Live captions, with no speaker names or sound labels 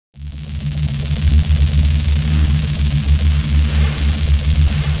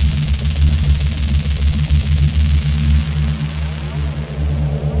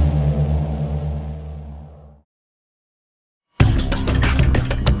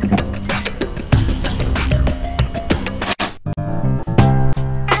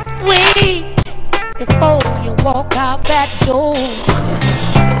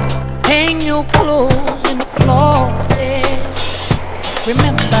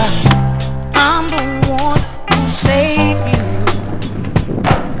I'm the one who saved you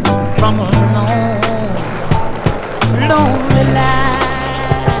from a lonely life.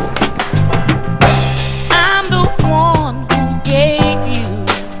 I'm the one who gave you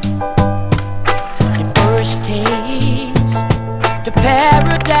your first taste to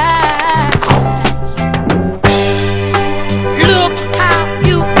paradise. Look how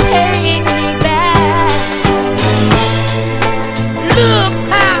you paying me back. Look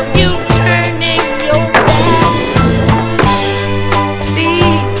how you turning your back.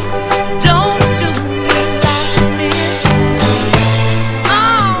 Please don't do me like this.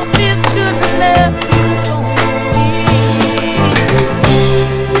 All this good love you gonna give.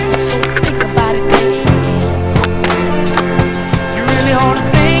 So think about it, baby. You really ought to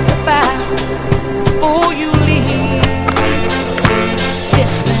think about it before you leave.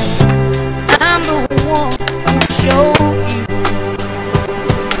 Listen, I'm the one who showed you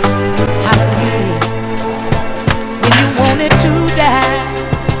how to live when you wanted to die.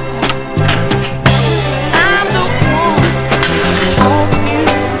 I'm the one who taught you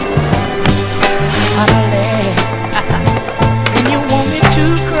how to laugh when you wanted to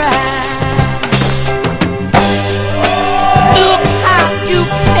cry. Look how you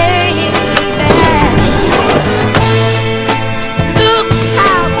paying me back. Look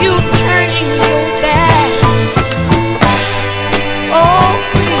how you turning your back. Oh,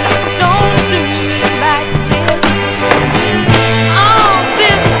 please don't do me like this. All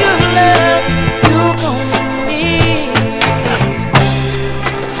this good love you're gonna miss.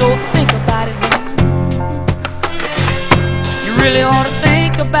 So think about it, woman. You really ought to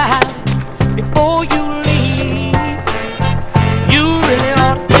think about it